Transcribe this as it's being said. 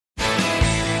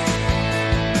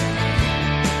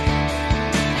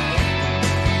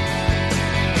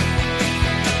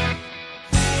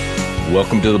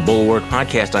Welcome to the Bulwark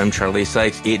Podcast. I'm Charlie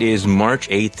Sykes. It is March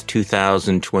 8th,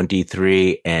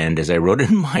 2023, and as I wrote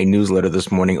in my newsletter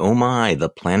this morning, oh my, the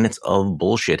planets of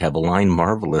bullshit have aligned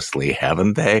marvelously,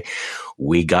 haven't they?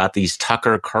 We got these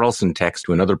Tucker Carlson texts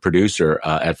to another producer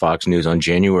at Fox News on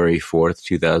January 4th,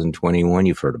 2021.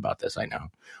 You've heard about this, I know.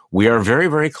 We are very,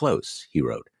 very close, he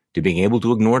wrote, to being able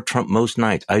to ignore Trump most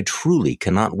nights. I truly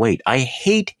cannot wait. I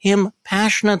hate him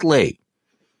passionately.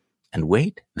 And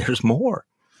wait, there's more.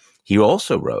 He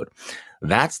also wrote,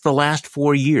 that's the last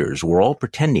 4 years. We're all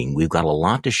pretending we've got a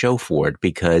lot to show for it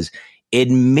because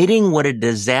admitting what a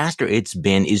disaster it's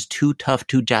been is too tough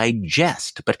to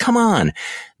digest. But come on,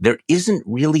 there isn't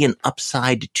really an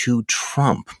upside to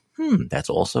Trump. That's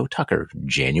also Tucker,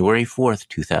 January 4th,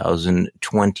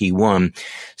 2021.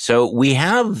 So we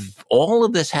have all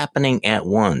of this happening at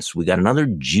once. We got another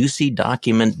juicy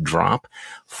document drop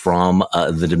from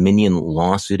the Dominion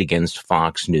lawsuit against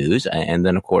Fox News. And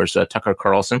then, of course, Tucker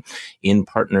Carlson, in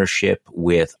partnership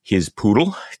with his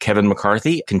poodle, Kevin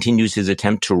McCarthy, continues his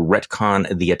attempt to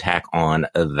retcon the attack on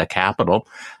the Capitol.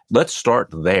 Let's start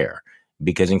there,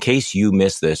 because in case you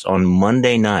missed this, on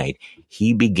Monday night,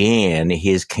 he began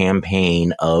his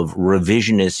campaign of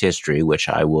revisionist history, which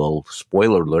I will,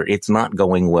 spoiler alert, it's not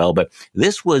going well. But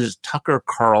this was Tucker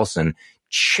Carlson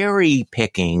cherry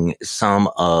picking some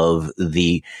of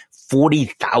the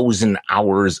 40,000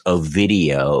 hours of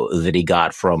video that he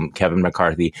got from Kevin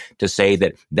McCarthy to say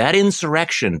that that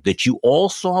insurrection that you all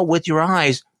saw with your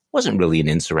eyes wasn't really an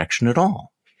insurrection at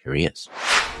all. Here he is.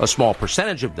 A small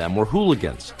percentage of them were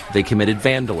hooligans. They committed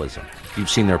vandalism. You've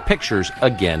seen their pictures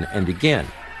again and again.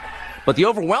 But the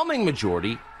overwhelming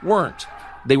majority weren't.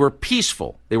 They were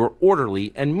peaceful. They were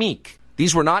orderly and meek.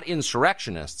 These were not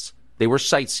insurrectionists. They were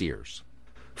sightseers.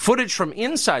 Footage from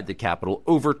inside the Capitol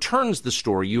overturns the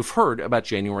story you've heard about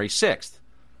January 6th.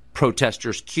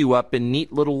 Protesters queue up in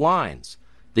neat little lines.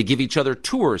 They give each other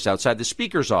tours outside the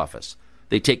Speaker's office.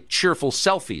 They take cheerful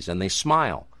selfies and they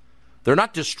smile. They're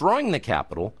not destroying the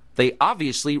Capitol. They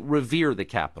obviously revere the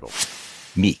Capitol.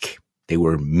 Meek. They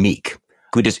were meek.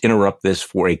 Could we just interrupt this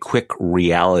for a quick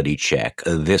reality check?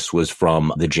 This was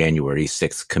from the January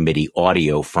 6th committee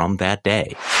audio from that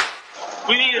day.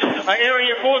 We need an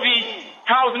area for the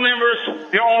House members.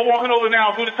 They're all walking over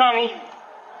now through the tunnels.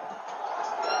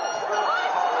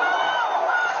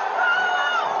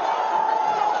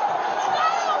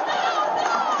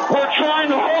 We're trying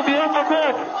to hold the upper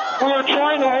deck. We're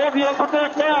trying to hold the upper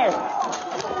deck now.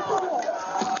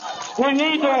 We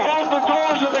need to hold the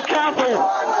doors of the Capitol.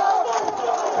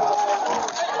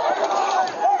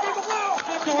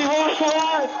 We lost the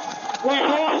line. We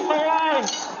lost the line.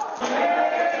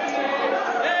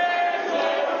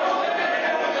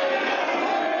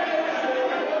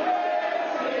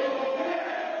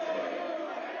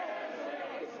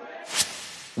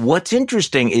 What's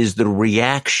interesting is the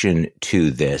reaction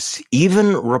to this.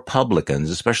 Even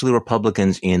Republicans, especially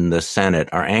Republicans in the Senate,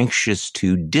 are anxious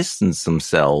to distance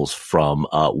themselves from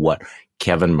what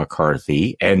Kevin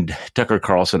McCarthy and Tucker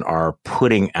Carlson are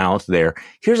putting out there.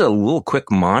 Here's a little quick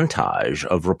montage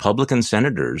of Republican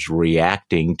senators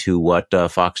reacting to what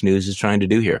Fox News is trying to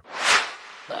do here.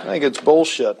 I think it's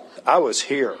bullshit. I was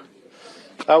here.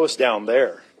 I was down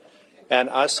there. And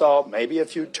I saw maybe a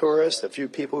few tourists, a few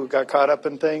people who got caught up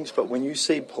in things. But when you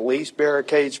see police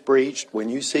barricades breached, when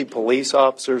you see police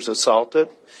officers assaulted,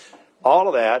 all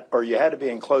of that, or you had to be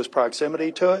in close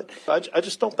proximity to it, I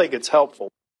just don't think it's helpful.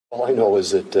 All I know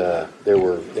is that there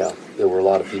were a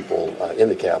lot of people in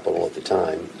the Capitol at the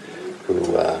time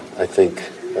who I think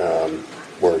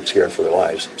were scared for their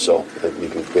lives. So you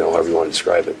can, however you want to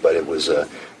describe it, but it was an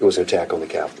attack on the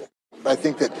Capitol. I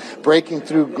think that breaking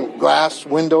through glass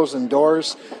windows and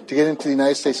doors to get into the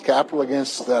United States Capitol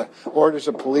against the orders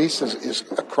of police is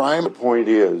a crime. The point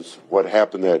is, what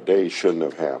happened that day shouldn't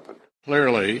have happened.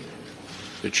 Clearly,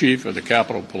 the chief of the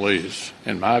Capitol Police,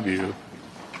 in my view,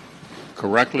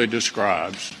 correctly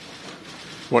describes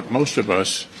what most of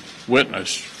us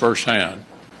witnessed firsthand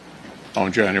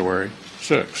on January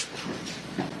 6th.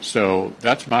 So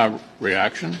that's my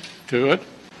reaction to it.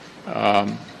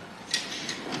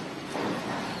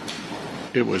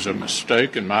 It was a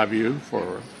mistake, in my view,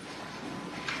 for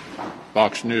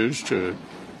Fox News to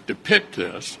depict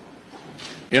this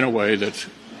in a way that's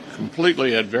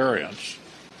completely at variance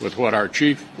with what our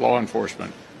chief law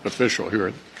enforcement official here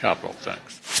at the Capitol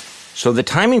thinks. So the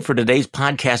timing for today's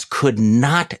podcast could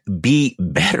not be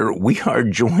better. We are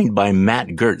joined by Matt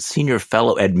Gertz, senior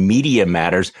fellow at Media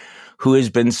Matters, who has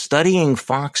been studying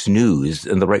Fox News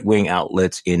and the right-wing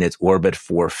outlets in its orbit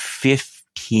for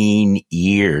 15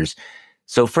 years.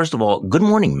 So first of all, good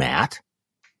morning, Matt.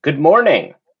 Good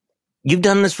morning. You've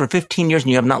done this for 15 years and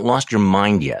you have not lost your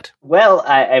mind yet. Well,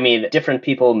 I mean, different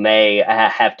people may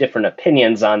have different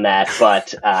opinions on that,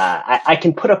 but I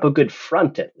can put up a good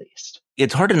front at least.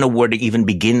 It's hard to know where to even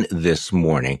begin this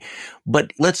morning,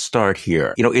 but let's start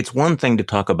here. It's one thing to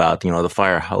talk about, the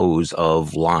fire hose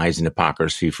of lies and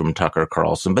hypocrisy from Tucker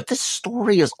Carlson, but this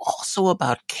story is also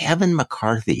about Kevin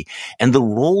McCarthy and the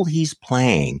role he's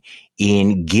playing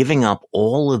in giving up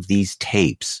all of these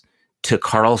tapes to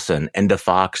Carlson and to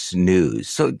Fox News.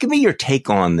 So give me your take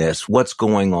on this. What's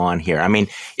going on here? I mean,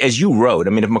 as you wrote,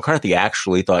 if McCarthy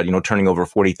actually thought, turning over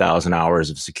 40,000 hours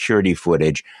of security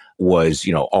footage was,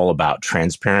 all about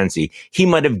transparency, he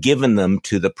might have given them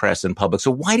to the press and public. So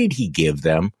why did he give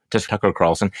them to Tucker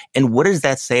Carlson? And what does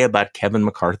that say about Kevin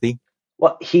McCarthy?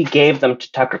 Well, he gave them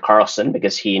to Tucker Carlson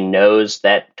because he knows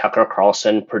that Tucker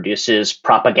Carlson produces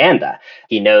propaganda.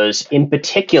 He knows in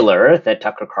particular that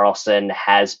Tucker Carlson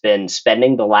has been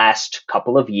spending the last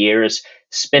couple of years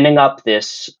spinning up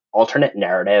this alternate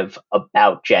narrative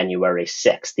about January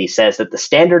 6th. He says that the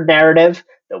standard narrative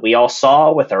that we all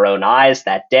saw with our own eyes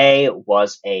that day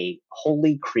was a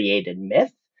wholly created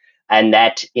myth, and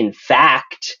that, in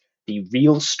fact, the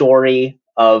real story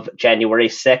of January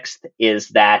 6th is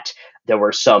that there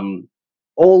were some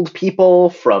old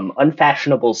people from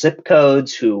unfashionable zip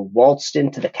codes who waltzed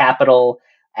into the Capitol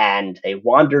and they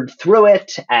wandered through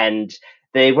it and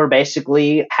they were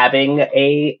basically having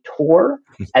a tour.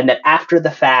 And that after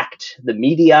the fact, the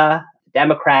media,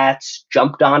 Democrats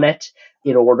jumped on it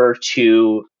in order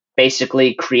to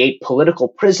basically create political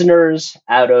prisoners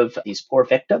out of these poor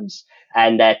victims.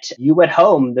 And that you at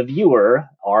home, the viewer,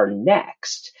 are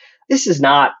next. This is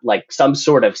not like some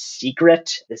sort of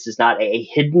secret. This is not a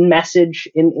hidden message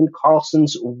in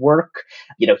Carlson's work.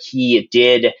 He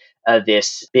did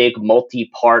this big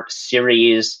multi-part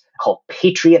series called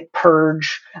Patriot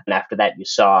Purge. And after that, you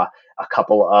saw a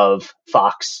couple of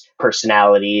Fox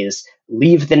personalities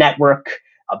leave the network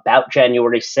about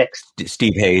January 6th.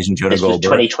 Steve Hayes and Jonah Goldberg. This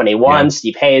was 2021. Yeah.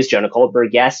 Steve Hayes, Jonah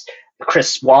Goldberg, yes.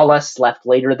 Chris Wallace left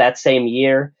later that same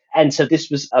year. And so this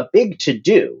was a big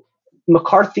to-do.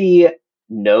 McCarthy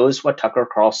knows what Tucker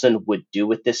Carlson would do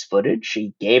with this footage.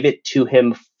 He gave it to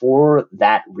him for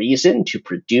that reason, to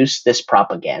produce this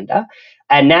propaganda.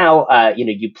 And now,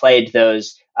 you played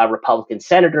those Republican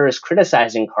senators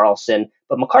criticizing Carlson,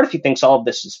 but McCarthy thinks all of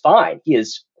this is fine. He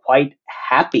is quite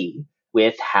happy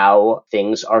with how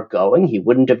things are going. He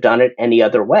wouldn't have done it any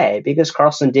other way because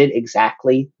Carlson did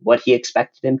exactly what he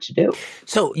expected him to do.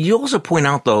 So you also point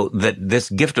out, though, that this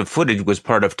gift of footage was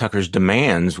part of Tucker's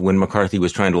demands when McCarthy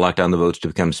was trying to lock down the votes to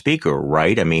become speaker,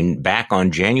 right? Back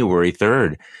on January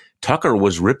 3rd, Tucker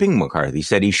was ripping McCarthy. He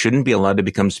said he shouldn't be allowed to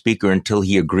become speaker until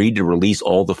he agreed to release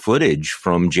all the footage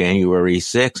from January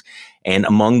 6th. And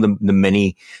among the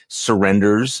many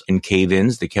surrenders and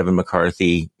cave-ins that Kevin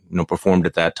McCarthy performed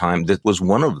at that time, that was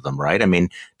one of them, right?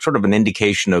 Sort of an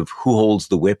indication of who holds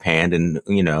the whip hand and,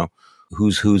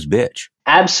 who's bitch.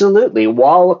 Absolutely.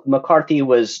 While McCarthy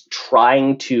was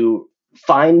trying to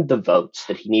find the votes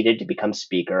that he needed to become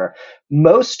speaker,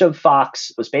 most of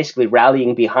Fox was basically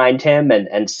rallying behind him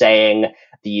and saying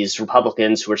these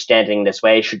Republicans who are standing this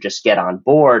way should just get on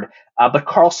board. But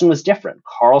Carlson was different.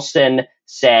 Carlson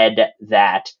said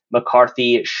that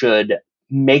McCarthy should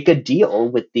make a deal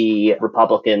with the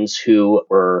Republicans who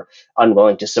were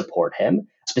unwilling to support him.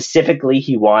 Specifically,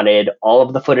 he wanted all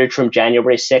of the footage from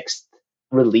January 6th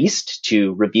released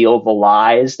to reveal the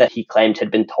lies that he claimed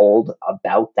had been told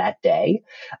about that day.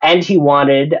 And he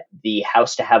wanted the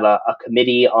House to have a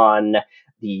committee on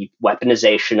the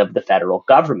weaponization of the federal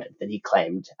government that he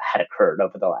claimed had occurred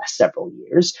over the last several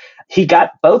years. He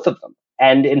got both of them.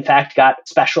 And in fact, got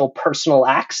special personal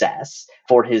access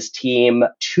for his team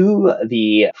to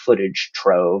the footage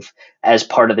trove as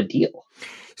part of the deal.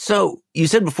 So you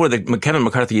said before that Kevin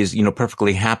McCarthy is,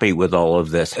 perfectly happy with all of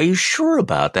this. Are you sure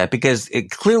about that? Because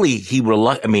clearly he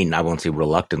I won't say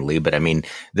reluctantly, but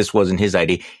this wasn't his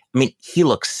idea. He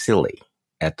looks silly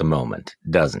at the moment,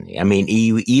 doesn't he?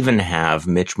 You even have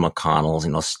Mitch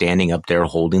McConnell, standing up there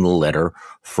holding the letter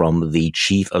from the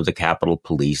chief of the Capitol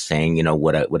Police saying,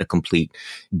 what a complete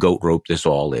goat rope this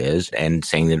all is, and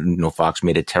saying that, Fox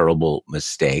made a terrible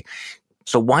mistake.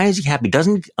 So why is he happy?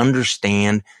 Doesn't he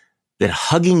understand that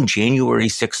hugging January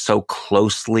 6th so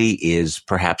closely is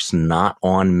perhaps not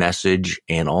on message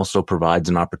and also provides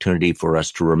an opportunity for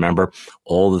us to remember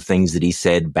all the things that he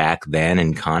said back then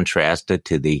and contrast it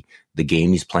to the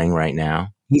game he's playing right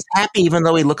now? He's happy even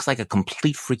though he looks like a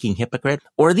complete freaking hypocrite?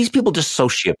 Or are these people just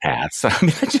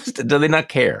sociopaths? Do they not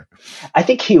care? I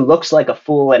think he looks like a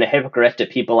fool and a hypocrite to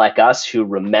people like us who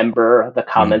remember the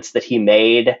comments that he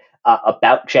made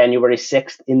about January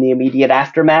 6th in the immediate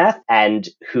aftermath and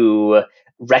who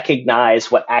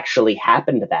recognize what actually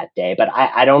happened that day. But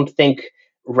I don't think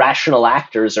rational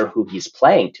actors are who he's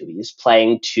playing to. He's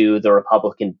playing to the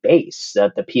Republican base,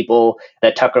 the people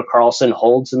that Tucker Carlson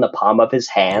holds in the palm of his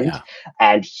hand. Yeah.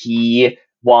 And he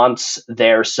wants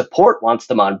their support, wants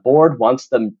them on board, wants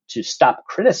them to stop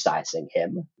criticizing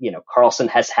him. Carlson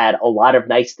has had a lot of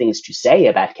nice things to say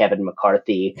about Kevin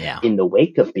McCarthy in the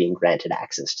wake of being granted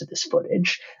access to this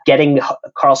footage. Getting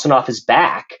Carlson off his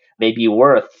back may be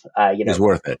worth, It's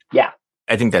worth it. Yeah.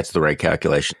 I think that's the right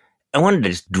calculation. I wanted to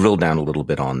just drill down a little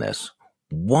bit on this.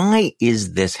 Why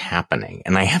is this happening?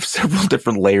 And I have several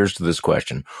different layers to this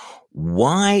question.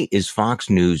 Why is Fox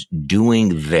News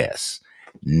doing this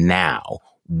now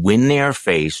when they are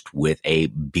faced with a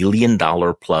 $1 billion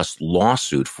plus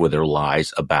lawsuit for their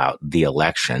lies about the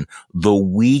election, the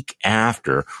week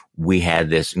after we had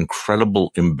this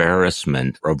incredible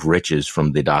embarrassment of riches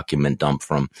from the document dump,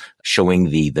 from showing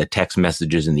the text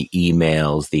messages and the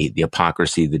emails, the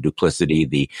hypocrisy, the duplicity,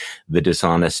 the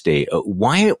dishonesty?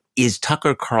 Why is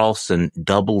Tucker Carlson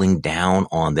doubling down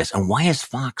on this? And why is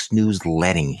Fox News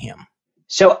letting him?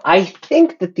 So I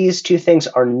think that these two things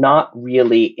are not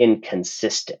really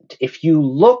inconsistent. If you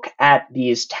look at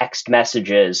these text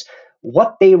messages,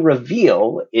 what they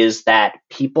reveal is that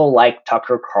people like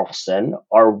Tucker Carlson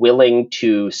are willing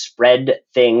to spread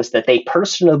things that they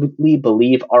personally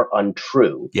believe are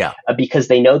untrue, because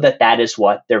they know that that is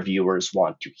what their viewers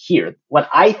want to hear. What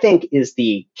I think is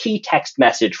the key text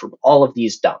message from all of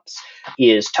these dumps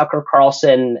is Tucker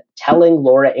Carlson telling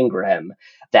Laura Ingraham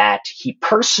that he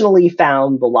personally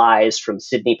found the lies from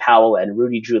Sidney Powell and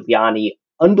Rudy Giuliani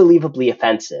unbelievably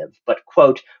offensive, but,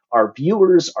 quote, our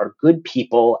viewers are good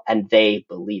people and they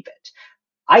believe it.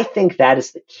 I think that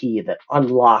is the key that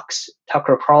unlocks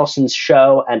Tucker Carlson's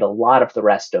show and a lot of the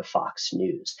rest of Fox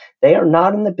News. They are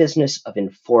not in the business of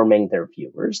informing their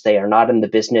viewers. They are not in the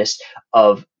business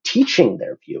of teaching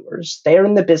their viewers. They are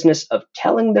in the business of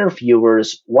telling their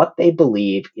viewers what they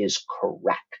believe is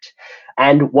correct.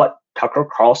 And what Tucker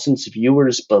Carlson's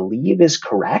viewers believe is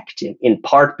correct, in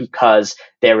part because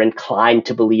they're inclined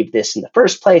to believe this in the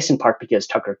first place, in part because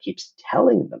Tucker keeps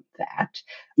telling them that,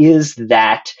 is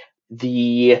that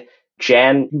the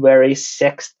January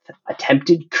 6th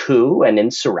attempted coup and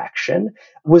insurrection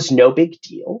was no big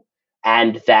deal,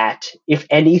 and that, if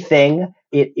anything,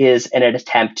 it is an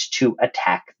attempt to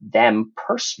attack them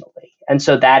personally. And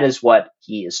so that is what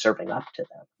he is serving up to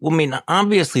them. Well, I mean,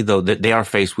 obviously, though, that they are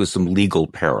faced with some legal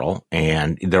peril,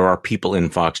 and there are people in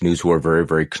Fox News who are very,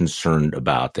 very concerned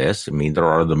about this. I mean, there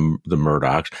are the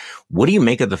Murdochs. What do you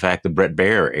make of the fact that Bret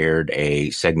Baier aired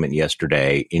a segment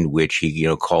yesterday in which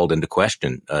he, called into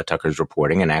question Tucker's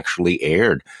reporting and actually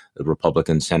aired the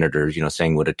Republican senators,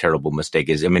 saying what a terrible mistake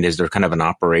is? I mean, is there kind of an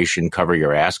operation cover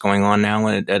your ass going on now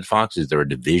at Fox? Is there a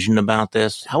division about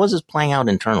this? How is this playing out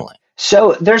internally?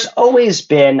 So there's always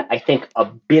been, I think, a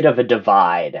bit of a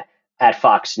divide at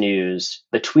Fox News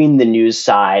between the news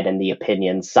side and the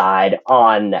opinion side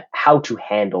on how to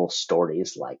handle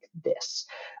stories like this.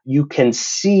 You can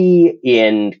see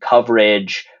in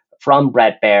coverage from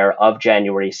Bret Baier of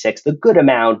January 6th a good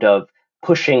amount of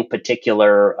pushing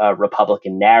particular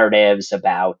Republican narratives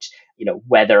about,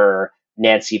 whether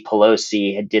Nancy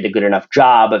Pelosi did a good enough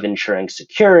job of ensuring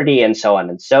security and so on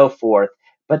and so forth.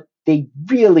 But they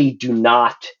really do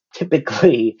not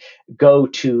typically go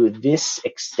to this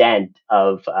extent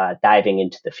of diving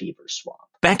into the fever swamp.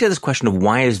 Back to this question of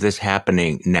why is this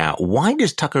happening now? Why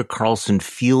does Tucker Carlson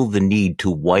feel the need to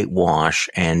whitewash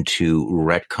and to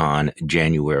retcon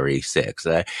January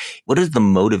 6th? What is the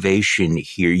motivation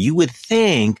here? You would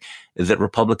think that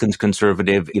Republicans,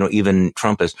 conservative, even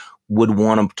Trumpists would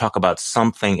want to talk about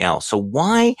something else. So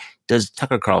why does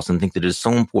Tucker Carlson think that it is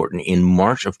so important in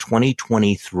March of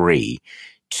 2023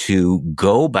 to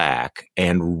go back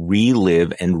and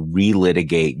relive and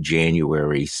relitigate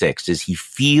January 6th? Does he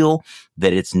feel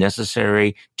that it's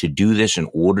necessary to do this in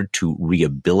order to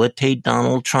rehabilitate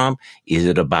Donald Trump? Is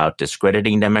it about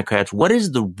discrediting Democrats? What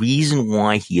is the reason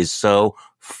why he is so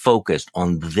focused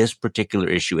on this particular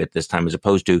issue at this time as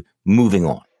opposed to moving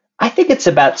on? I think it's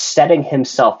about setting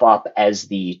himself up as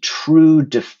the true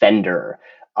defender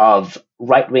of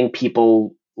right-wing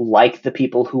people like the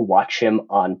people who watch him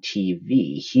on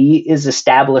TV. He is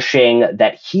establishing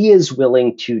that he is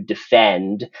willing to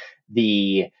defend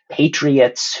the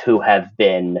patriots who have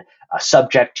been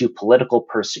subject to political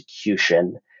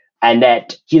persecution, and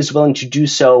that he is willing to do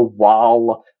so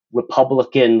while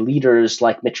Republican leaders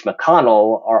like Mitch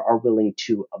McConnell are willing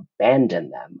to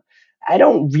abandon them. I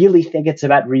don't really think it's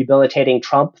about rehabilitating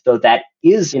Trump, though that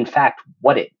is, in fact,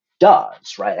 what it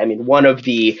does, right? I mean, one of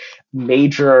the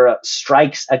major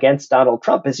strikes against Donald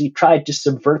Trump is he tried to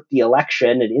subvert the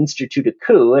election and institute a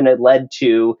coup, and it led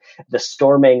to the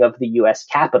storming of the U.S.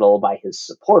 Capitol by his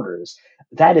supporters.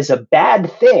 That is a bad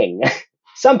thing.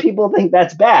 Some people think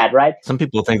that's bad, right? Some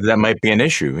people think that might be an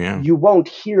issue, yeah. You won't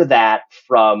hear that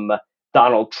from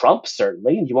Donald Trump,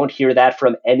 certainly. You won't hear that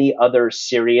from any other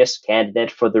serious candidate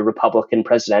for the Republican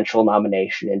presidential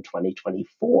nomination in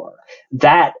 2024.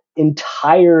 That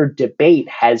entire debate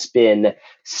has been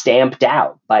stamped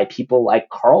out by people like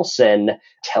Carlson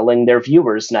telling their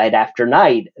viewers night after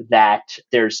night that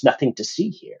there's nothing to see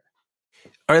here.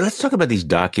 All right, let's talk about these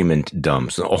document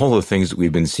dumps and all the things that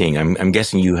we've been seeing. I'm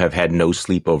guessing you have had no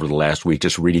sleep over the last week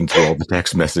just reading through all the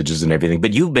text messages and everything,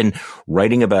 but you've been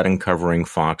writing about and covering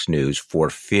Fox News for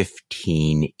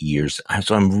 15 years.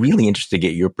 So I'm really interested to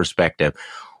get your perspective.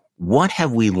 What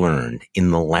have we learned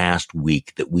in the last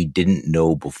week that we didn't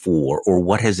know before, or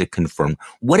what has it confirmed?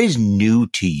 What is new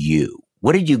to you?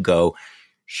 What did you go,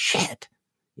 shit,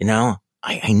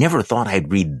 I never thought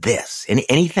I'd read this.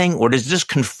 Anything, or does this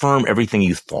confirm everything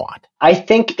you thought? I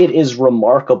think it is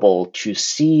remarkable to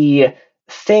see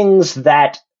things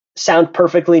that sound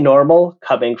perfectly normal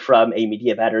coming from a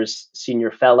Media Matters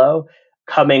senior fellow,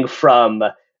 coming from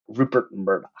Rupert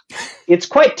Murdoch. It's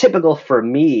quite typical for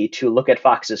me to look at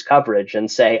Fox's coverage and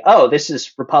say, oh, this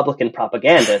is Republican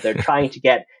propaganda. They're trying to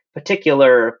get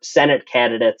particular Senate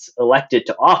candidates elected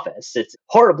to office. It's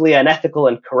horribly unethical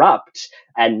and corrupt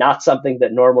and not something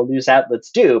that normal news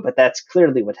outlets do, but that's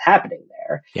clearly what's happening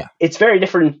there. Yeah. It's very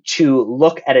different to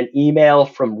look at an email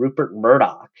from Rupert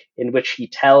Murdoch in which he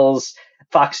tells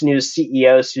Fox News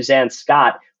CEO Suzanne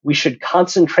Scott, we should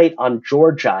concentrate on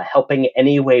Georgia, helping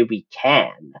any way we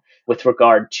can with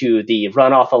regard to the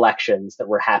runoff elections that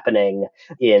were happening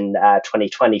in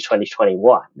 2020,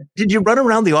 2021. Did you run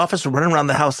around the office or run around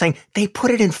the house saying, they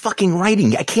put it in fucking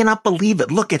writing? I cannot believe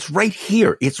it. Look, it's right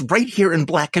here. It's right here in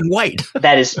black and white.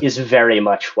 That is very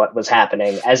much what was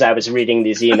happening as I was reading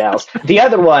these emails. The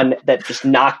other one that just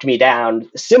knocked me down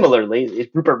similarly is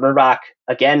Rupert Murdoch,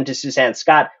 again to Suzanne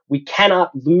Scott, we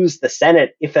cannot lose the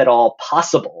Senate if at all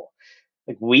possible.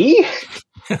 Like, we?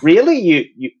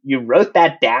 Really? You wrote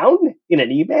that down in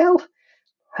an email?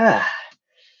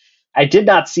 I did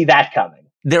not see that coming.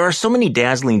 There are so many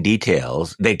dazzling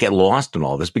details that get lost in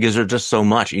all this because there's just so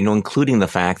much, including the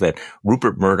fact that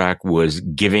Rupert Murdoch was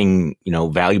giving,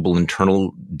 valuable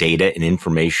internal data and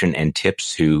information and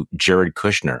tips to Jared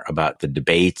Kushner about the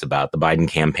debates, about the Biden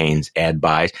campaign's ad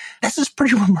buys. This is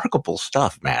pretty remarkable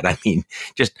stuff, Matt. I mean,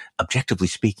 just objectively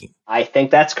speaking. I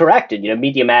think that's correct. And,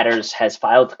 Media Matters has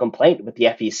filed a complaint with the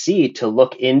FEC to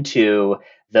look into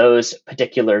those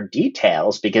particular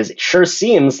details, because it sure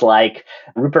seems like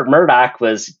Rupert Murdoch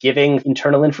was giving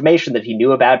internal information that he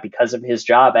knew about because of his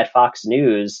job at Fox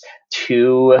News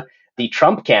to the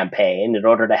Trump campaign in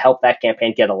order to help that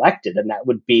campaign get elected. And that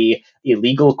would be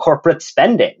illegal corporate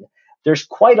spending. There's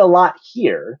quite a lot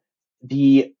here.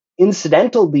 The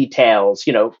incidental details,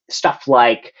 stuff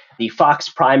like the Fox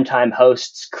primetime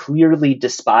hosts clearly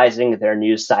despising their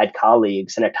news side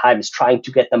colleagues and at times trying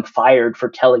to get them fired for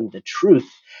telling the truth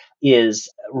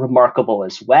is remarkable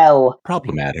as well.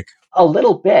 Problematic. A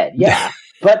little bit, yeah.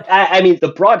 But I mean,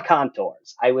 the broad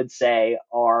contours, I would say,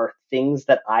 are things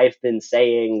that I've been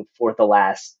saying for the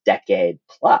last decade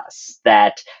plus,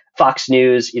 that Fox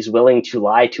News is willing to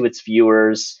lie to its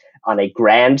viewers on a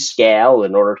grand scale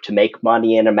in order to make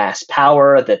money and amass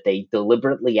power, that they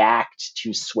deliberately act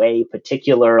to sway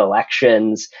particular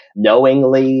elections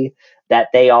knowingly, that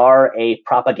they are a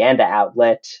propaganda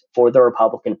outlet for the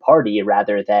Republican Party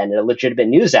rather than a legitimate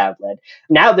news outlet.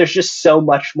 Now there's just so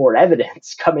much more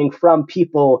evidence coming from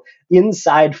people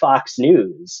inside Fox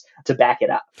News to back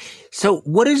it up. So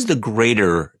what is the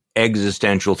greater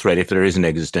existential threat, if there is an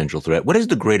existential threat? What is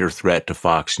the greater threat to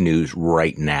Fox News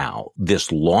right now? This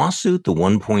lawsuit, the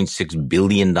 $1.6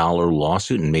 billion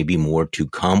lawsuit, and maybe more to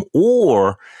come,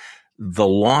 or the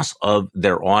loss of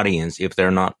their audience if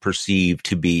they're not perceived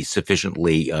to be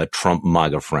sufficiently Trump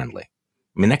MAGA friendly?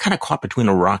 I mean, they're kind of caught between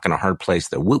a rock and a hard place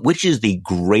there. Which is the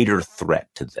greater threat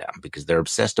to them? Because they're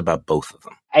obsessed about both of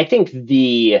them. I think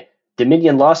the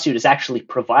Dominion lawsuit is actually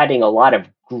providing a lot of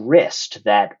grist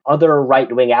that other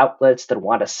right-wing outlets that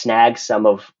want to snag some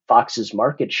of Fox's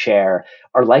market share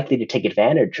are likely to take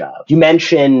advantage of. You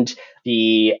mentioned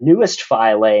the newest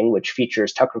filing, which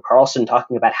features Tucker Carlson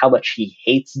talking about how much he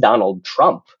hates Donald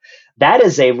Trump. That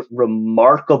is a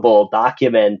remarkable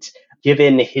document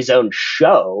given his own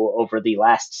show over the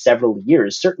last several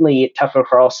years. Certainly, Tucker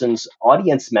Carlson's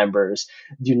audience members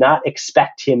do not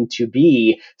expect him to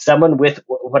be someone with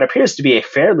what appears to be a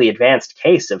fairly advanced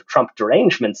case of Trump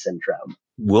derangement syndrome.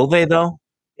 Will they, though?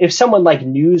 If someone like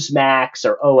Newsmax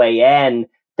or OAN,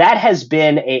 that has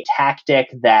been a tactic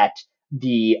that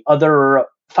the other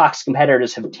Fox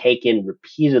competitors have taken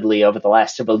repeatedly over the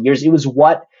last several years. It was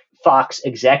what Fox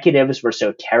executives were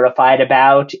so terrified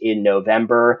about in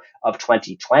November of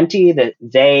 2020, that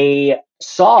they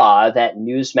saw that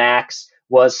Newsmax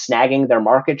was snagging their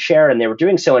market share, and they were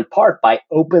doing so in part by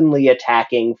openly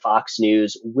attacking Fox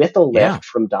News with a lift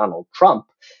from Donald Trump.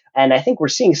 And I think we're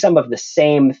seeing some of the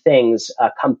same things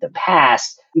come to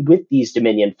pass with these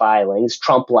Dominion filings.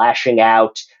 Trump lashing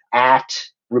out at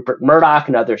Rupert Murdoch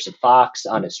and others at Fox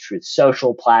on his Truth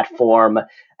Social platform,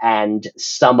 and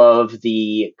some of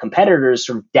the competitors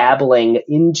sort of dabbling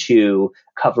into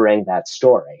covering that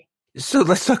story. So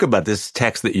let's talk about this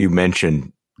text that you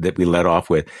mentioned that we led off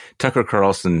with. Tucker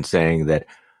Carlson saying that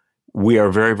we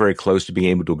are very, very close to being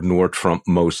able to ignore Trump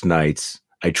most nights.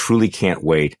 I truly can't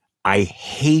wait. I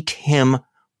hate him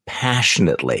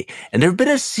passionately. And there have been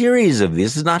a series of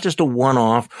these. It's not just a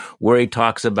one-off where he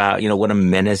talks about, what a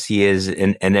menace he is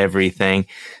and everything.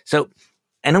 So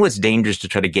I know it's dangerous to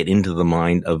try to get into the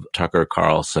mind of Tucker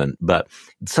Carlson, but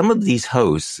some of these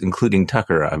hosts, including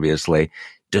Tucker, obviously,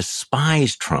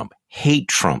 despise Trump, hate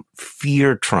Trump,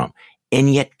 fear Trump,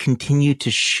 and yet continue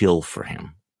to shill for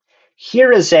him.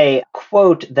 Here is a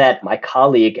quote that my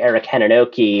colleague Eric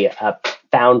Hananoki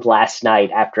found last night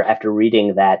after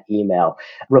reading that email.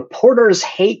 Reporters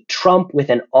hate Trump with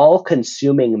an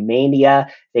all-consuming mania.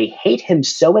 They hate him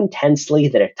so intensely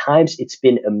that at times it's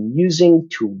been amusing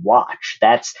to watch.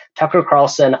 That's Tucker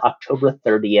Carlson, October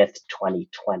 30th,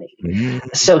 2020. Mm-hmm.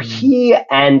 So he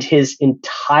and his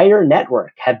entire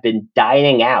network have been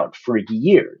dining out for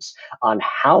years on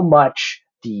how much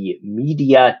the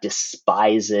media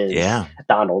despises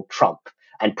Donald Trump,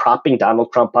 and propping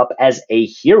Donald Trump up as a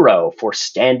hero for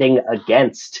standing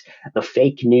against the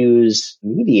fake news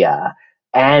media.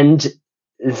 And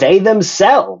they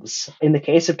themselves, in the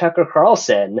case of Tucker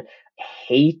Carlson,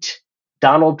 hate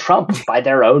Donald Trump by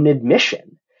their own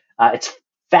admission. It's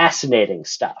fascinating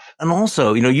stuff. And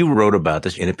also, you wrote about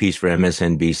this in a piece for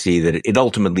MSNBC, that it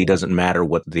ultimately doesn't matter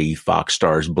what the Fox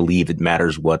stars believe. It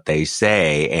matters what they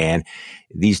say. And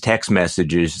these text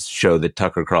messages show that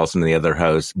Tucker Carlson and the other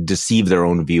hosts deceive their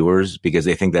own viewers because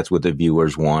they think that's what the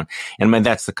viewers want. And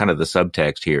that's the kind of the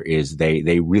subtext here is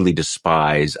they really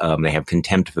despise, they have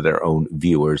contempt for their own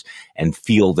viewers and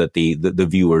feel that the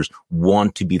viewers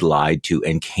want to be lied to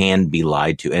and can be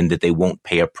lied to and that they won't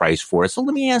pay a price for it. So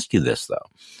let me ask you this, though.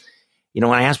 When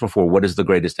I asked before, what is the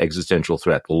greatest existential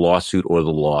threat, the lawsuit or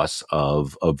the loss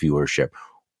of viewership?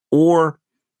 Or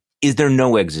is there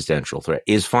no existential threat?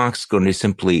 Is Fox going to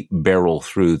simply barrel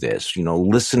through this?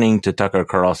 Listening to Tucker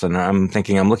Carlson, I'm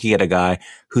looking at a guy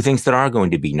who thinks there are going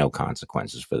to be no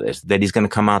consequences for this, that he's going to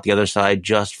come out the other side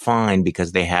just fine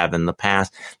because they have in the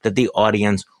past, that the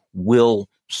audience will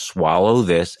swallow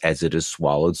this as it has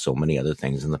swallowed so many other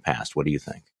things in the past. What do you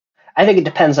think? I think it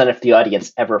depends on if the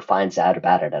audience ever finds out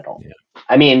about it at all. Yeah.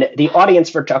 The audience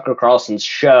for Tucker Carlson's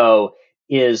show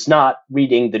is not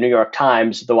reading the New York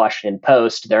Times, the Washington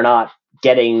Post. They're not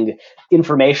getting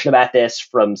information about this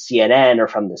from CNN or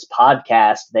from this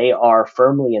podcast. They are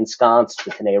firmly ensconced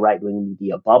within a right-wing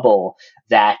media bubble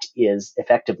that is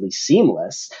effectively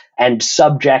seamless and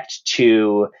subject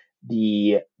to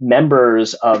the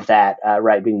members of that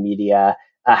right-wing media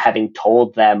having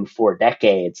told them for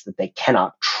decades that they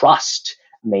cannot trust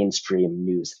mainstream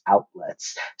news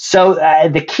outlets. So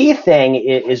the key thing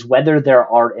is whether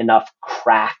there are enough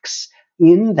cracks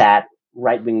in that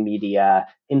right-wing media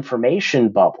information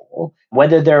bubble,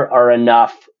 whether there are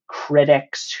enough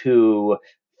critics who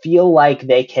feel like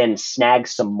they can snag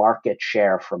some market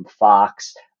share from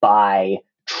Fox by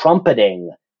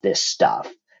trumpeting this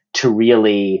stuff to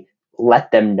really let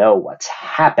them know what's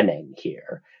happening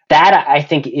here. That, I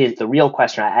think, is the real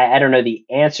question. I don't know the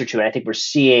answer to it. I think we're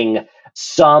seeing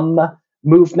some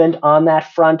movement on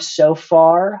that front so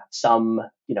far, some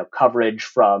coverage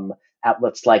from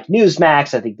outlets like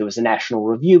Newsmax. I think there was a National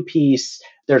Review piece.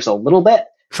 There's a little bit.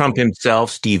 Trump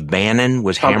himself, Steve Bannon,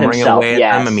 was hammering away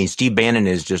at them. Steve Bannon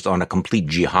is just on a complete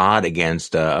jihad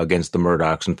against the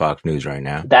Murdochs and Fox News right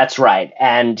now. That's right.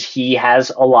 And he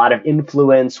has a lot of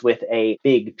influence with a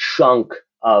big chunk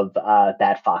of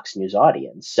that Fox News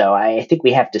audience. So I think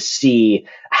we have to see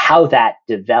how that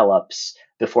develops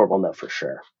before we'll know for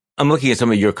sure. I'm looking at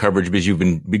some of your coverage because you've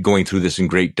been going through this in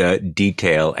great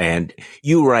detail. And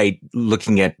you write,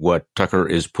 looking at what Tucker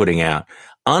is putting out,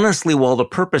 Honestly, while the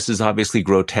purpose is obviously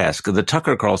grotesque, the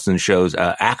Tucker Carlson show's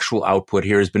actual output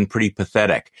here has been pretty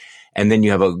pathetic. And then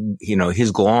you have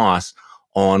his gloss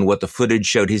on what the footage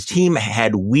showed. His team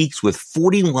had weeks with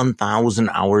 41,000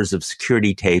 hours of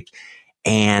security tapes,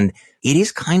 and it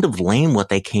is kind of lame what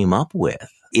they came up with.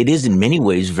 It is in many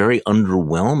ways very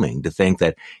underwhelming to think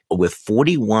that with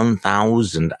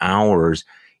 41,000 hours,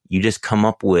 you just come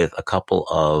up with a couple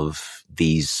of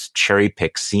these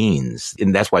cherry-picked scenes.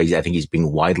 And that's why I think he's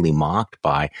being widely mocked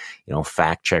by,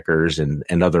 fact checkers and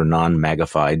other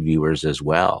non-magnified viewers as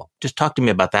well. Just talk to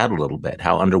me about that a little bit,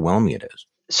 how underwhelming it is.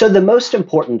 So the most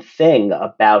important thing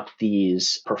about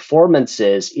these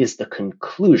performances is the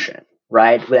conclusion,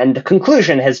 right? And the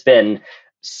conclusion has been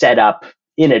set up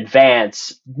in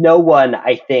advance. No one,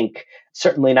 I think,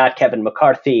 certainly not Kevin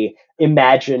McCarthy,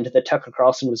 imagined that Tucker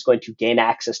Carlson was going to gain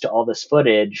access to all this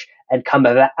footage and come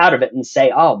out of it and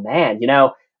say, oh man,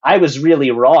 I was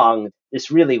really wrong. This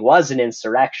really was an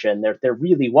insurrection. There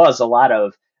really was a lot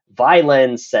of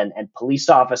violence and police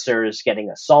officers getting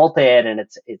assaulted, and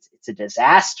it's a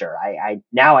disaster.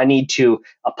 I need to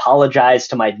apologize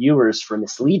to my viewers for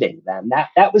misleading them.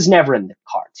 That was never in the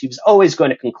cards. He was always going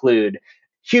to conclude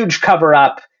huge cover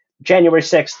up. January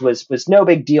 6th was no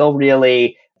big deal,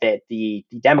 really, that the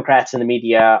Democrats and the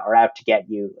media are out to get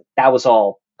you. That was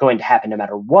all going to happen no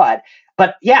matter what.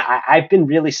 But yeah, I've been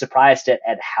really surprised at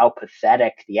how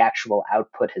pathetic the actual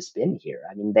output has been here.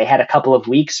 I mean, they had a couple of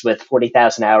weeks with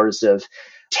 40,000 hours of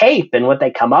tape, and what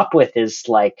they come up with is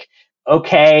like,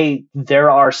 okay, there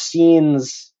are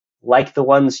scenes like the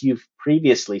ones you've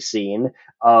previously seen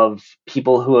of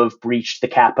people who have breached the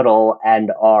Capitol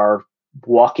and are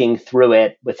walking through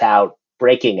it without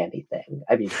breaking anything.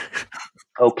 I mean,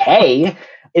 okay.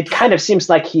 It kind of seems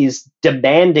like he's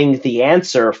demanding the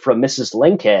answer from Mrs.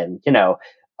 Lincoln.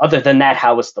 Other than that,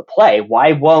 how was the play?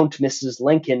 Why won't Mrs.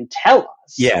 Lincoln tell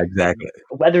us? Yeah, exactly.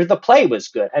 Whether the play was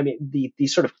good. I mean, the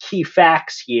sort of key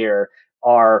facts here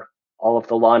are all of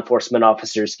the law enforcement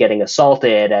officers getting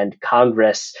assaulted and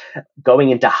Congress going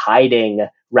into hiding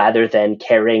rather than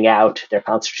carrying out their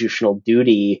constitutional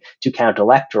duty to count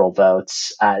electoral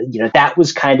votes. That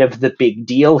was kind of the big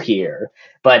deal here.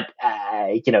 But,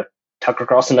 Tucker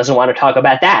Carlson doesn't want to talk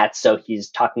about that. So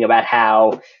he's talking about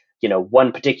how,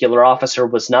 one particular officer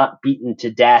was not beaten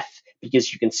to death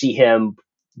because you can see him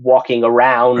walking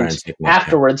around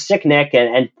afterwards, sick Nick.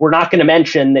 And we're not going to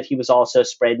mention that he was also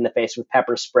sprayed in the face with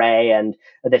pepper spray and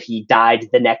that he died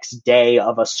the next day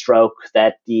of a stroke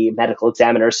that the medical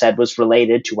examiner said was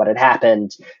related to what had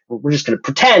happened. We're just going to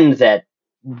pretend that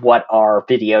what our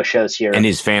video shows here. And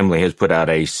his family has put out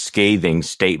a scathing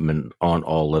statement on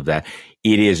all of that.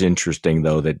 It is interesting,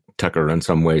 though, that Tucker in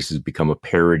some ways has become a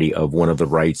parody of one of the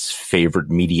right's favorite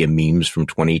media memes from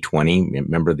 2020.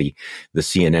 Remember the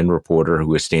CNN reporter who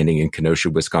was standing in Kenosha,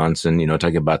 Wisconsin,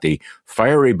 talking about the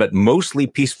fiery but mostly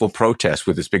peaceful protest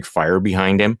with this big fire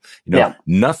behind him.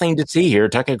 Nothing to see here.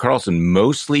 Tucker Carlson,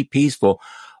 mostly peaceful.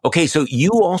 Okay, so you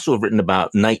also have written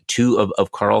about night 2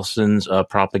 of Carlson's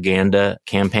propaganda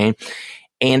campaign.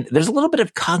 And there's a little bit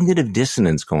of cognitive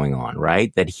dissonance going on,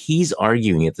 right? That he's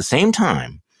arguing at the same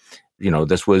time,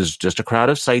 this was just a crowd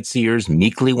of sightseers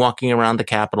meekly walking around the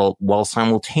Capitol while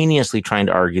simultaneously trying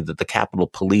to argue that the Capitol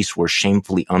Police were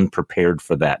shamefully unprepared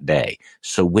for that day.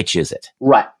 So which is it?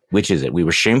 Right. Which is it? We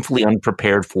were shamefully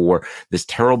unprepared for this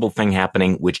terrible thing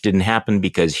happening, which didn't happen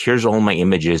because here's all my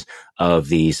images of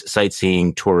these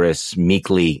sightseeing tourists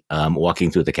meekly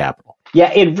walking through the Capitol. Yeah,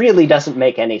 it really doesn't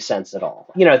make any sense at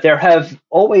all. There have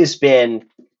always been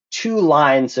 2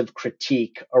 lines of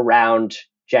critique around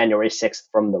January 6th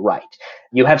from the right.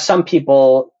 You have some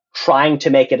people trying to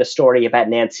make it a story about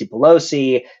Nancy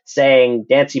Pelosi, saying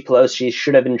Nancy Pelosi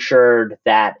should have ensured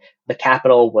that the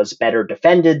Capitol was better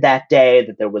defended that day,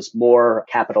 that there was more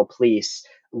Capitol Police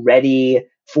ready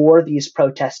for these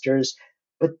protesters.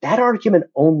 But that argument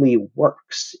only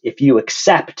works if you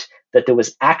accept that there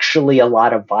was actually a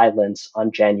lot of violence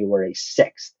on January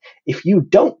 6th. If you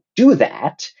don't do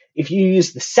that, if you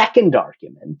use the second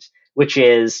argument, which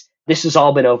is this has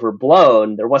all been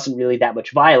overblown, there wasn't really that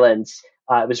much violence,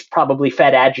 it was probably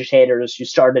Fed agitators who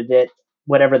started it,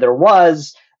 whatever there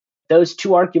was, those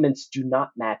 2 arguments do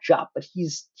not match up. But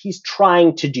he's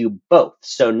trying to do both.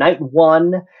 So night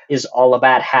 1 is all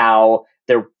about how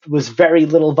there was very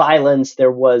little violence.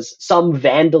 There was some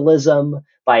vandalism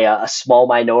by a small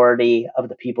minority of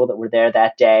the people that were there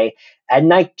that day. And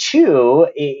night 2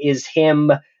 is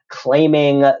him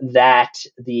claiming that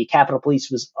the Capitol Police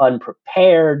was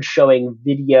unprepared, showing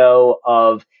video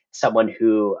of someone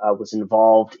who was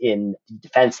involved in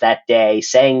defense that day,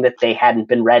 saying that they hadn't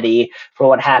been ready for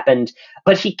what happened.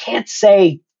 But he can't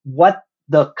say what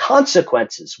the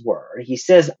consequences were. He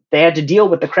says they had to deal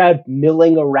with the crowd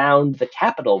milling around the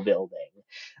Capitol building.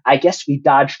 I guess we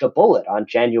dodged a bullet on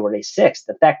January 6th.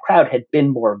 If that crowd had been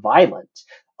more violent,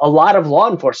 a lot of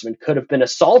law enforcement could have been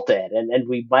assaulted, and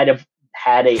we might have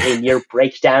had a near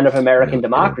breakdown of American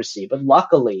democracy. But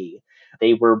luckily,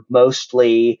 they were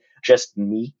mostly just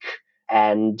meek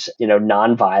and,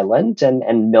 nonviolent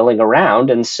and milling around.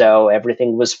 And so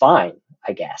everything was fine,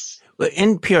 I guess. Well,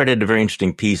 NPR did a very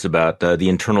interesting piece about the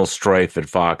internal strife at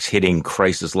Fox hitting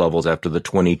crisis levels after the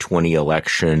 2020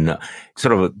 election,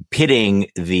 sort of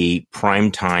pitting the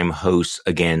primetime hosts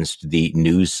against the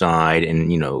news side.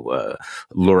 And,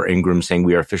 Laura Ingraham saying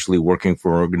we are officially working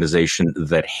for an organization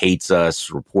that hates us.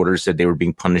 Reporters said they were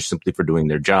being punished simply for doing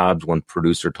their jobs. One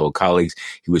producer told colleagues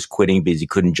he was quitting because he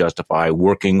couldn't justify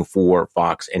working for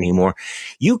Fox anymore.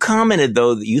 You commented,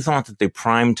 though, that you thought that the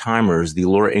prime timers, the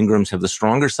Laura Ingrahams, have the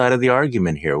stronger side of the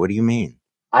argument here. What do you mean?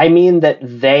 I mean that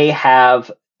they have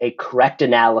a correct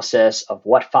analysis of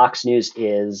what Fox News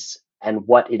is and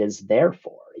what it is there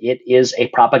for. It is a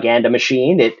propaganda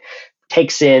machine. It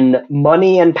takes in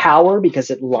money and power because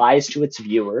it lies to its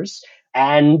viewers.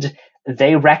 And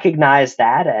they recognize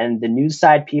that. And the news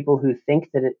side people who think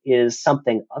that it is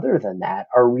something other than that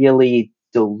are really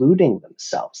deluding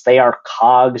themselves. They are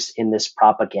cogs in this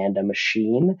propaganda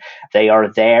machine. They are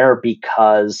there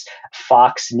because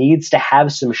Fox needs to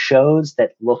have some shows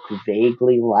that look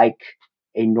vaguely like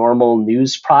a normal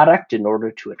news product in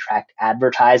order to attract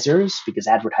advertisers, because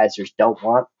advertisers don't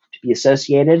want to be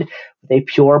associated with a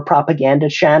pure propaganda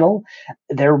channel.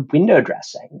 They're window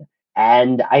dressing.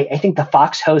 And I think the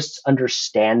Fox hosts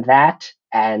understand that.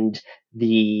 And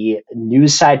the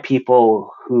news side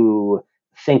people who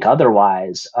think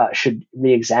otherwise should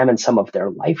re-examine some of their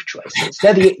life choices.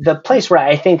 Now, the place where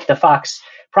I think the Fox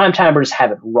primetimers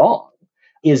have it wrong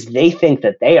is they think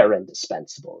that they are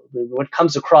indispensable. What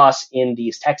comes across in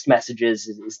these text messages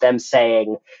is them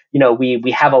saying,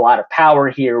 we have a lot of power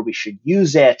here, we should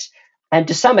use it. And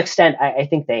to some extent, I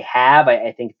think they have.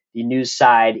 I think the news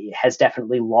side has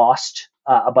definitely lost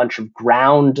a bunch of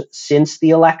ground since the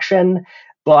election,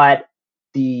 but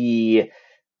the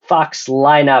Fox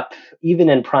lineup, even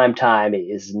in prime time,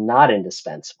 is not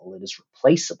indispensable. It is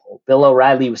replaceable. Bill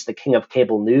O'Reilly was the king of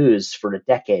cable news for a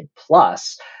decade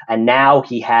plus, and now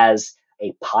he has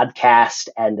a podcast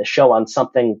and a show on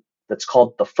something that's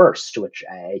called The First, which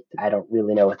I don't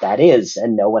really know what that is,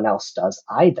 and no one else does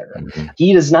either. Mm-hmm.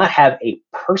 He does not have a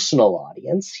personal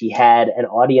audience. He had an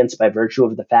audience by virtue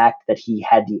of the fact that he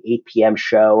had the 8 p.m.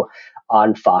 show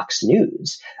on Fox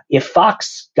News. If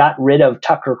Fox got rid of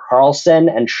Tucker Carlson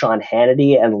and Sean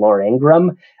Hannity and Laura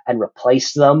Ingraham and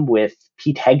replaced them with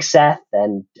Pete Hegseth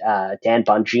and Dan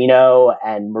Bongino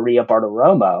and Maria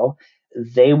Bartiromo,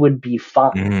 they would be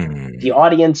fine. The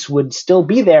audience would still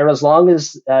be there as long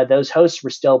as those hosts were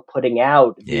still putting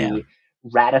out the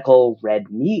radical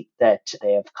red meat that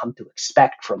they have come to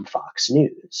expect from Fox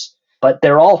News. But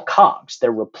they're all cogs.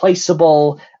 They're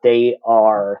replaceable. They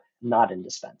are not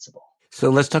indispensable. So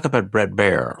let's talk about Bret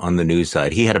Baier on the news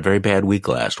side. He had a very bad week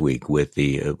last week with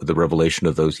the revelation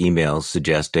of those emails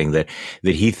suggesting that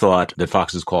he thought that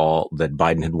Fox's call that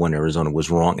Biden had won Arizona was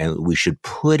wrong and we should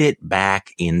put it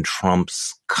back in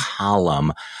Trump's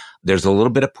column. There's a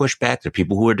little bit of pushback. There are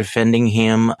people who are defending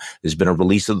him. There's been a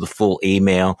release of the full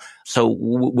email. So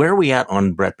where are we at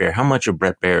on Bret Baier? How much of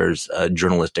Bret Baier's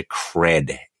journalistic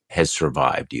cred has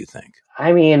survived, do you think?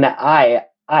 I mean,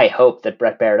 I hope that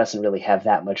Bret Baier doesn't really have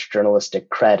that much journalistic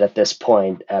cred at this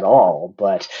point at all,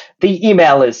 but the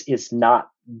email is not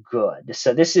good.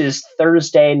 So this is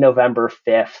Thursday, November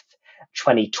 5th,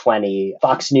 2020.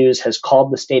 Fox News has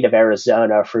called the state of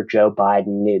Arizona for Joe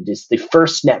Biden. It is the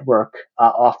first network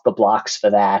off the blocks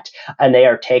for that, and they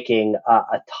are taking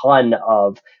a ton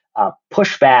of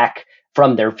pushback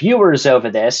from their viewers over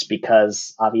this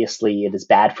because obviously it is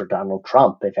bad for Donald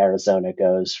Trump if Arizona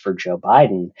goes for Joe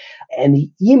Biden. And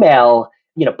the email,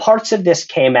 parts of this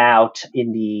came out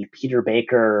in the Peter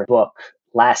Baker book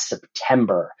last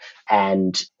September,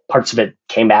 and parts of it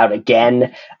came out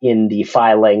again in the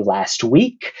filing last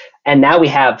week. And now we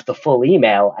have the full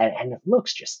email, and it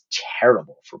looks just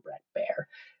terrible for Bret Baier.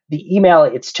 The email,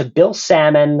 it's to Bill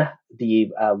Salmon, the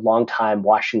longtime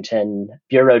Washington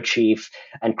bureau chief,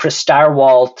 and Chris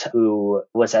Stirewalt, who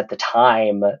was at the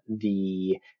time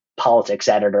the politics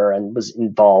editor and was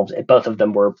involved. Both of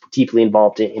them were deeply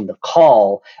involved in the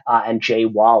call, and Jay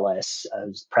Wallace,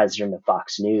 who's president of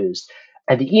Fox News.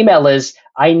 And the email is,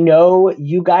 I know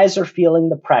you guys are feeling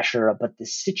the pressure, but the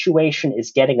situation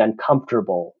is getting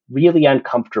uncomfortable, really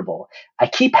uncomfortable. I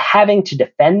keep having to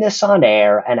defend this on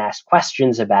air and ask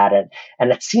questions about it,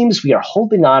 and it seems we are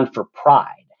holding on for pride.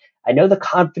 I know the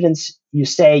confidence you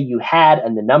say you had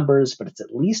and the numbers, but it's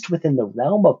at least within the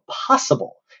realm of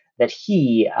possible that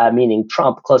he, meaning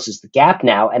Trump, closes the gap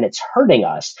now, and it's hurting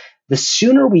us. The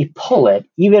sooner we pull it,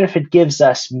 even if it gives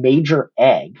us major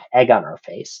egg on our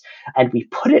face, and we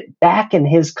put it back in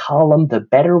his column, the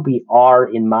better we are,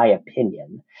 in my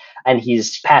opinion. And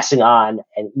he's passing on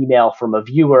an email from a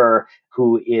viewer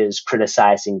who is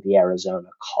criticizing the Arizona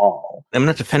call. I'm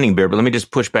not defending Bear, but let me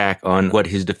just push back on what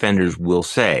his defenders will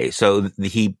say. So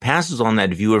he passes on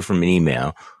that viewer from an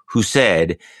email who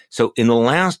said, so in the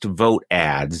last vote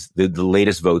ads, the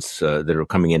latest votes that are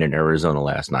coming in Arizona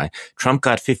last night, Trump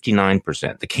got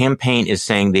 59%. The campaign is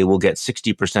saying they will get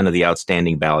 60% of the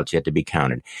outstanding ballots yet to be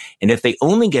counted. And if they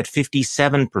only get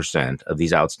 57% of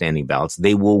these outstanding ballots,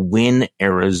 they will win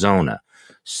Arizona.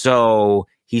 So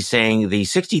he's saying the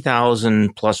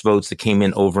 60,000 plus votes that came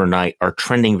in overnight are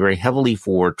trending very heavily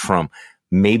for Trump.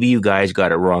 Maybe you guys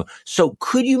got it wrong. So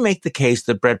could you make the case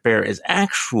that Bret Baier is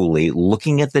actually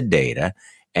looking at the data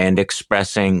and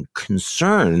expressing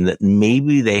concern that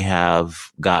maybe they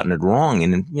have gotten it wrong?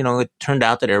 And, it turned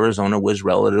out that Arizona was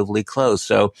relatively close.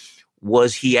 So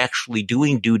was he actually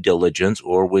doing due diligence,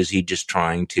 or was he just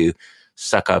trying to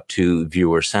suck up to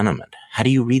viewer sentiment? How do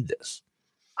you read this?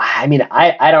 I mean,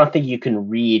 I don't think you can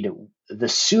read the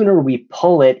sooner we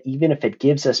pull it, even if it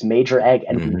gives us major egg,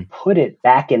 and we put it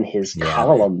back in his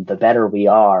column, the better we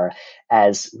are,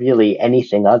 as really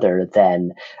anything other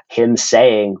than him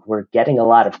saying we're getting a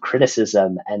lot of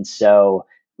criticism. And so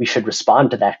we should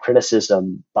respond to that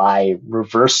criticism by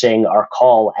reversing our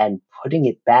call and putting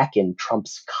it back in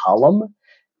Trump's column.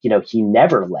 He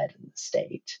never led in the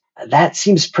state. That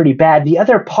seems pretty bad. The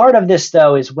other part of this,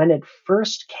 though, is when it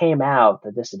first came out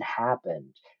that this had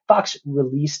happened, Fox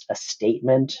released a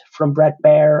statement from Bret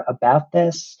Baier about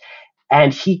this,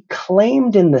 and he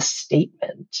claimed in the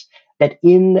statement that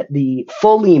in the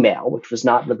full email, which was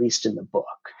not released in the book,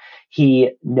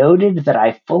 he noted that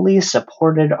I fully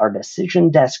supported our decision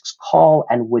desk's call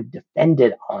and would defend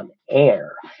it on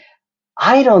air.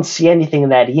 I don't see anything in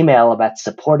that email about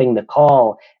supporting the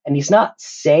call, and he's not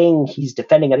saying he's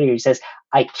defending it. He says,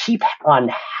 I keep on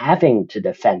having to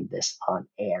defend this on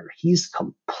air. He's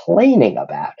complaining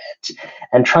about it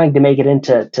and trying to make it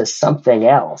into something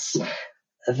else.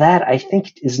 That, I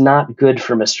think, is not good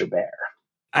for Mr. Baier.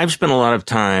 I've spent a lot of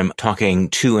time talking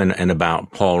to and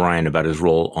about Paul Ryan, about his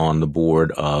role on the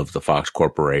board of the Fox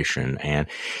Corporation. And,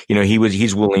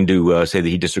 he's willing to say that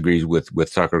he disagrees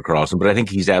with Tucker Carlson, but I think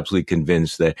he's absolutely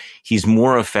convinced that he's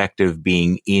more effective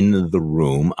being in the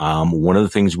room. One of the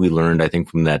things we learned, I think,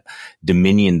 from that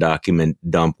Dominion document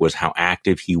dump was how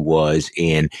active he was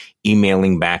in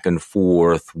emailing back and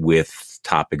forth with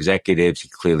top executives. He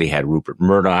clearly had Rupert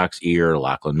Murdoch's ear,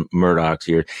 Lachlan Murdoch's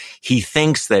ear. He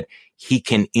thinks that he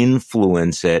can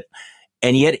influence it.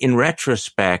 And yet, in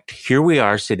retrospect, here we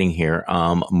are sitting here,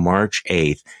 March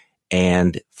 8th,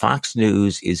 and Fox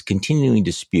News is continuing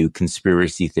to spew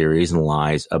conspiracy theories and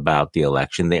lies about the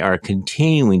election. They are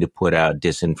continuing to put out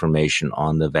disinformation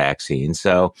on the vaccine.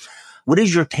 So what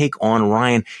is your take on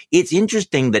Ryan? It's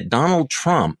interesting that Donald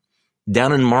Trump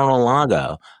down in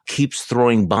Mar-a-Lago keeps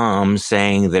throwing bombs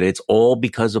saying that it's all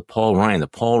because of Paul Ryan,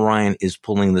 that Paul Ryan is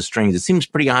pulling the strings. It seems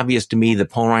pretty obvious to me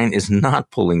that Paul Ryan is not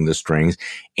pulling the strings,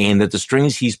 and that the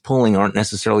strings he's pulling aren't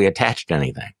necessarily attached to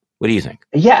anything. What do you think?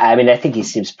 Yeah, I mean, I think he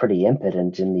seems pretty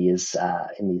impotent in these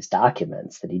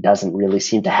documents, that he doesn't really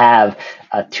seem to have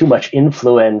too much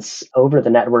influence over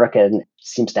the network, and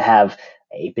seems to have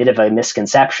a bit of a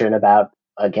misconception about,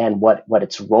 again, what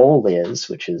its role is,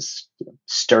 which is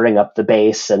stirring up the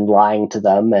base and lying to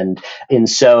them, and in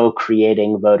so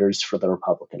creating voters for the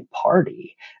Republican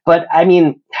Party. But I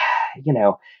mean,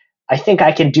 I think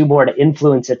I can do more to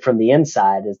influence it from the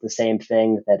inside is the same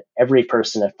thing that every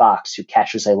person at Fox who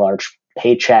cashes a large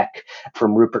paycheck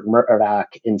from Rupert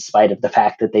Murdoch, in spite of the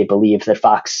fact that they believe that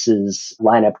Fox's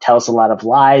lineup tells a lot of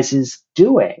lies, is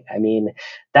doing. I mean,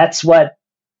 that's what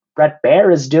Bret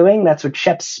Baier is doing. That's what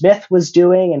Shep Smith was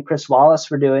doing and Chris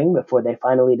Wallace were doing before they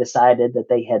finally decided that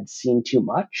they had seen too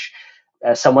much.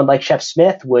 Someone like Shep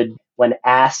Smith would, when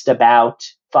asked about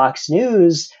Fox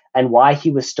News and why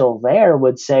he was still there,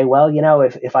 would say, well,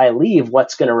 if I leave,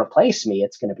 what's going to replace me?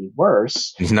 It's going to be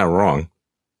worse. He's not wrong.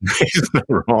 He's not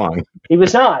wrong. He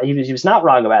was not. He was not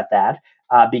wrong about that.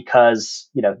 Because,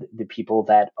 the people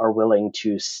that are willing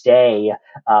to stay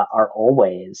are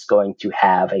always going to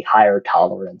have a higher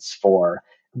tolerance for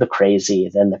the crazy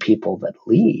than the people that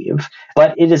leave.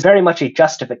 But it is very much a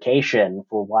justification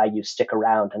for why you stick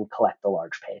around and collect the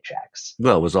large paychecks.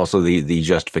 Well, it was also the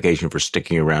justification for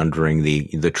sticking around during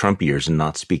the Trump years and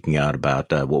not speaking out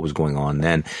about what was going on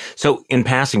then. So in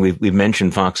passing, we've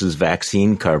mentioned Fox's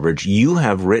vaccine coverage. You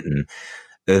have written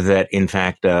that, in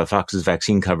fact, Fox's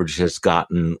vaccine coverage has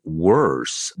gotten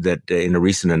worse, that in a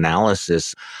recent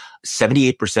analysis,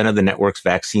 78% of the network's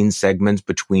vaccine segments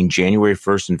between January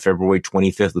 1st and February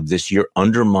 25th of this year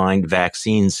undermined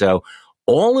vaccines. So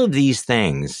all of these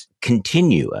things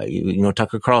continue.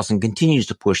 Tucker Carlson continues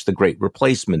to push the great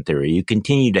replacement theory. You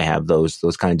continue to have those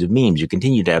kinds of memes. You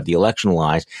continue to have the election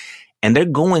lies, and they're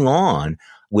going on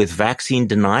with vaccine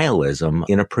denialism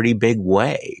in a pretty big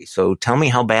way. So tell me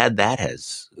how bad that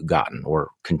has gotten or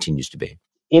continues to be.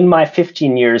 In my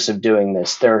 15 years of doing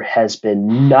this, there has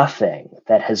been nothing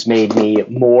that has made me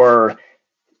more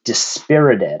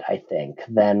dispirited, I think,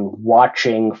 than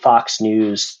watching Fox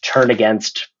News turn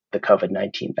against the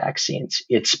COVID-19 vaccines.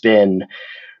 It's been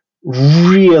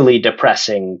really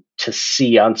depressing to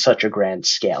see on such a grand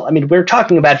scale. I mean, we're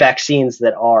talking about vaccines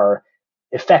that are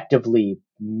effectively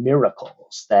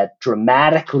miracles that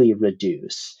dramatically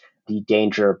reduce the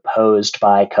danger posed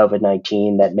by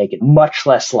COVID-19, that make it much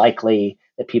less likely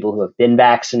that people who have been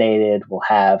vaccinated will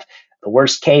have the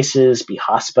worst cases, be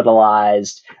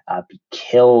hospitalized, be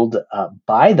killed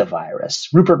by the virus.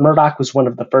 Rupert Murdoch was one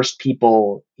of the first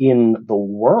people in the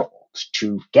world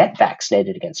to get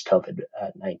vaccinated against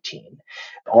COVID-19.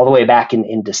 All the way back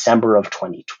in December of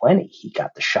 2020, he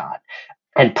got the shot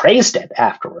and praised it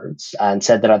afterwards and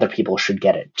said that other people should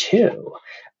get it too.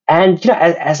 And,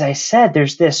 as I said,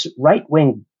 there's this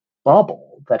right-wing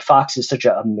bubble that Fox is such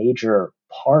a major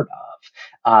part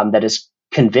of, that has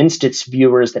convinced its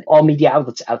viewers that all media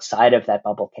outlets outside of that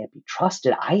bubble can't be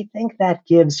trusted. I think that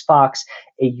gives Fox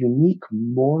a unique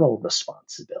moral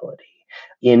responsibility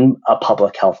in a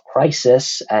public health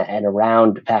crisis and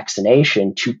around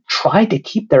vaccination to try to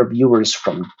keep their viewers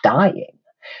from dying.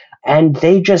 And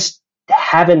they just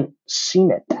haven't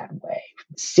seen it that way.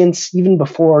 Since even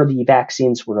before the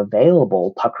vaccines were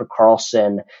available, Tucker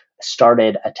Carlson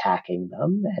started attacking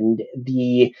them, and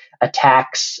the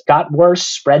attacks got worse,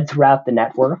 spread throughout the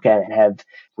network, and have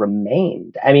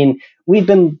remained. I mean, we've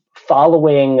been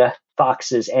following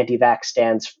Fox's anti-vax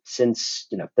stance since,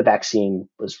 the vaccine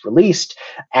was released,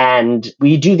 and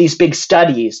we do these big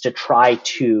studies to try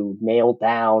to nail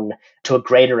down to a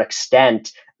greater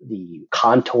extent the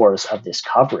contours of this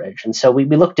coverage. And so we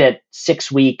looked at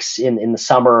 6 weeks in the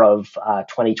summer of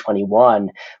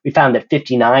 2021. We found that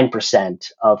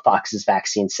 59% of Fox's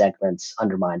vaccine segments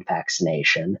undermined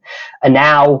vaccination. And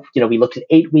now, we looked at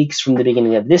 8 weeks from the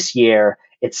beginning of this year,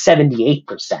 it's 78%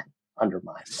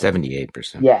 undermined.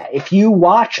 78%. Yeah. If you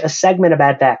watch a segment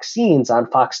about vaccines on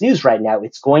Fox News right now,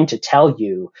 it's going to tell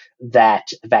you that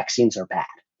vaccines are bad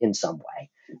in some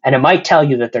way. And it might tell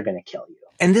you that they're going to kill you.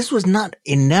 And this was not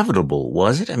inevitable,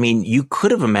 was it? I mean, you could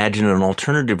have imagined an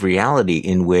alternative reality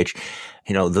in which,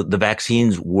 the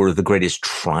vaccines were the greatest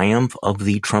triumph of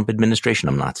the Trump administration.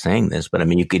 I'm not saying this, but I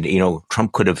mean,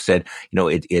 Trump could have said,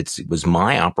 it was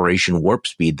my Operation Warp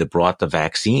Speed that brought the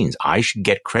vaccines. I should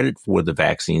get credit for the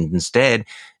vaccines. Instead,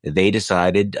 they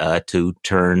decided to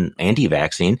turn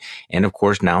anti-vaccine. And of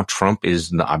course, now Trump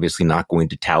is obviously not going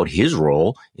to tout his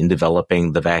role in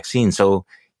developing the vaccine. So,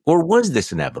 or was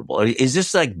this inevitable? Is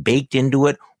this like baked into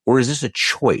it, or is this a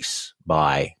choice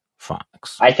by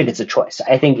Fox? I think it's a choice.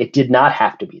 I think it did not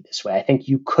have to be this way. I think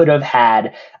you could have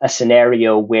had a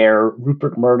scenario where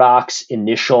Rupert Murdoch's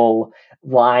initial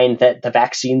line that the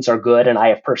vaccines are good and I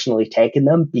have personally taken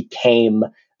them became,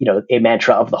 a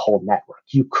mantra of the whole network.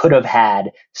 You could have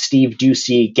had Steve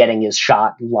Doocy getting his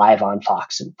shot live on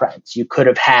Fox and Friends. You could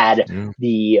have had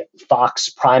the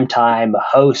Fox primetime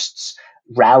hosts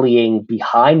rallying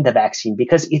behind the vaccine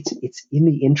because it's in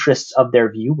the interests of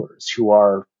their viewers who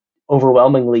are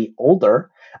overwhelmingly older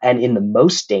and in the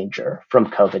most danger from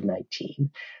COVID-19.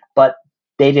 But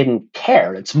they didn't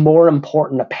care. It's more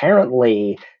important,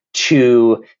 apparently,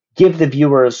 to give the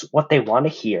viewers what they want to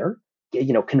hear,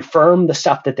 confirm the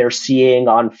stuff that they're seeing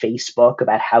on Facebook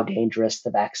about how dangerous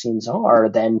the vaccines are,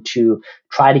 than to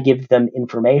try to give them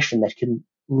information that can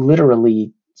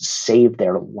literally save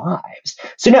their lives.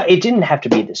 So no, it didn't have to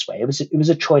be this way. It was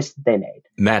a choice that they made.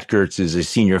 Matt Gertz is a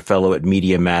senior fellow at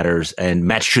Media Matters, and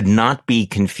Matt should not be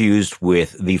confused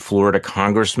with the Florida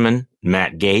Congressman,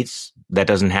 Matt Gaetz. That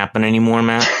doesn't happen anymore,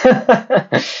 Matt?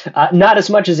 Not as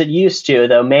much as it used to,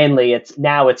 though. Mainly, it's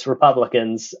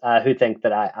Republicans who think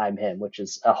that I'm him, which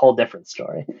is a whole different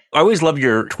story. I always love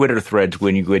your Twitter threads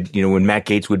when you would, when Matt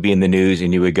Gaetz would be in the news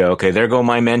and you would go, okay, there go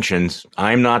my mentions.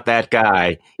 I'm not that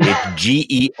guy.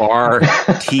 It's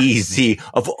Gertz.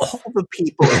 Of all the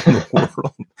people in the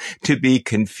world to be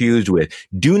confused with,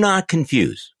 do not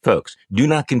confuse, folks, do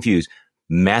not confuse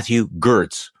Matthew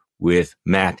Gertz with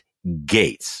Matt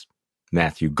Gaetz.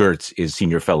 Matthew Gertz is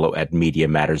senior fellow at Media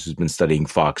Matters, who's been studying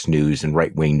Fox News and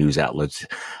right-wing news outlets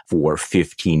for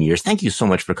 15 years. Thank you so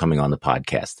much for coming on the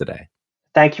podcast today.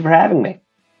 Thank you for having me.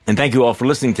 And thank you all for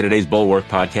listening to today's Bulwark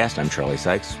Podcast. I'm Charlie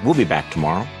Sykes. We'll be back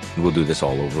tomorrow, and we'll do this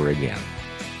all over again.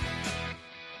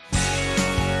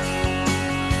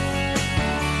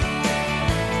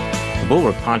 The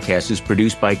Bulwark Podcast is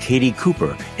produced by Katie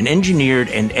Cooper and engineered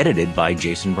and edited by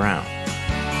Jason Brown.